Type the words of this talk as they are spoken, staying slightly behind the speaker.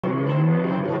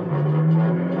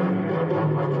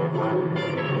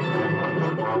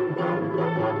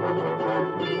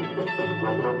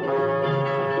What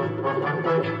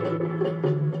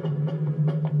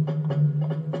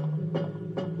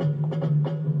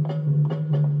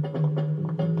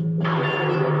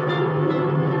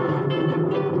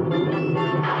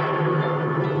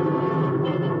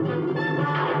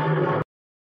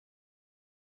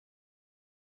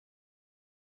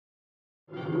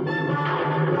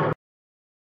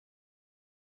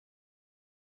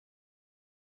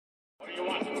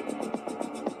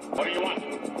do you want?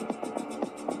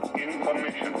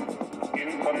 Information.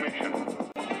 Information.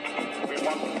 We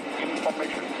want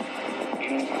information.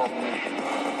 Information.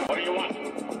 What do you want?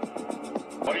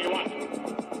 What do you want?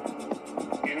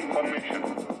 Information.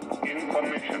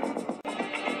 Information.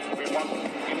 We want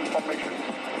information.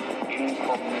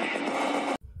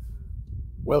 Information.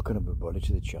 Welcome everybody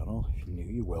to the channel. If you're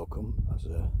new, you're welcome, as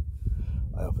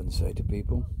I often say to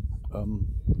people.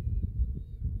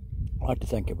 I'd like to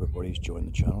thank everybody who's joined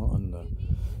the channel and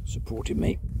supported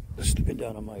me. Slipping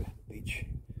down on my beach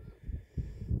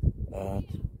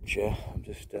chair. I'm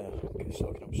just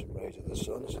soaking up some rays of the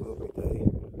sun. It's a lovely day.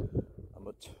 I'm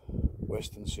at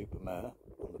Weston-super-Mare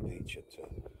on the beach at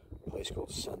a place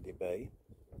called Sandy Bay.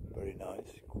 Very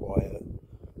nice, quiet,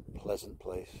 pleasant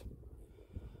place.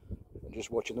 And just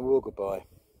watching the world go by.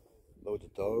 Loads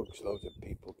of dogs, loads of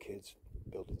people, kids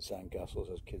building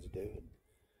sandcastles as kids do.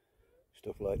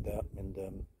 Stuff like that,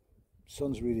 and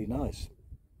sun's really nice,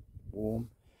 warm.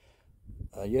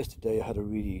 Yesterday I had a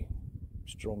really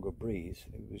stronger breeze.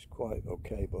 It was quite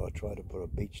okay, but I tried to put a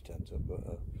beach tent up,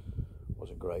 but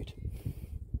wasn't great.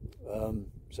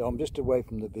 So I'm just away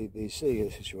from the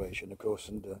BBC situation, of course,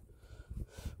 and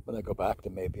when I go back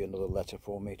there may be another letter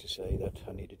for me to say that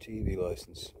I need a TV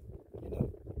licence, you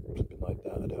know, something like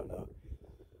that, I don't know.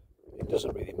 It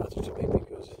doesn't really matter to me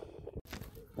because...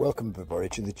 Welcome everybody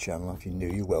to the channel. If you're new,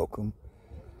 you're welcome.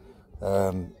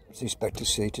 As you expect to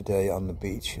see today on the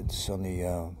beach, it's sunny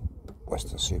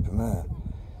Weston-super-Mare.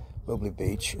 Lovely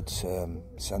beach, it's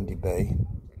Sandy Bay,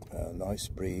 nice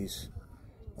breeze,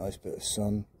 nice bit of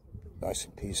sun, nice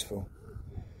and peaceful.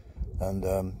 And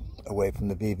away from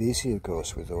the BBC, of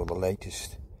course, with all the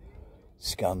latest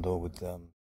scandal with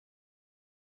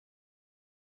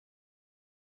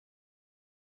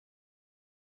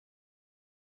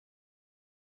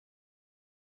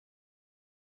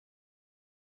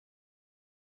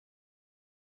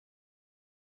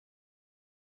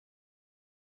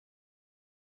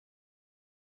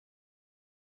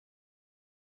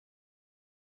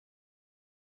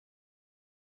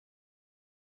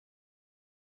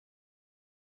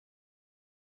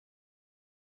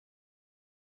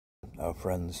our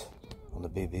friends on the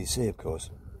BBC, of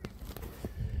course.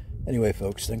 Anyway,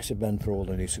 folks, thanks again for all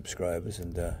the new subscribers,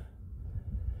 and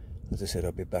as I said,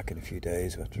 I'll be back in a few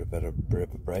days after a bit of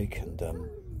a break, and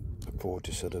look forward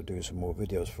to sort of doing some more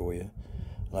videos for you.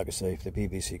 Like I say, if the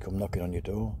BBC come knocking on your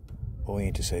door, all you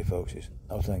need to say, folks, is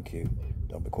no thank you,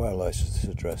 don't require a licence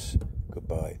address,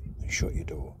 goodbye, and shut your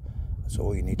door. That's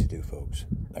all you need to do, folks.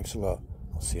 Thanks a lot.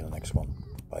 I'll see you in the next one.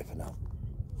 Bye for now.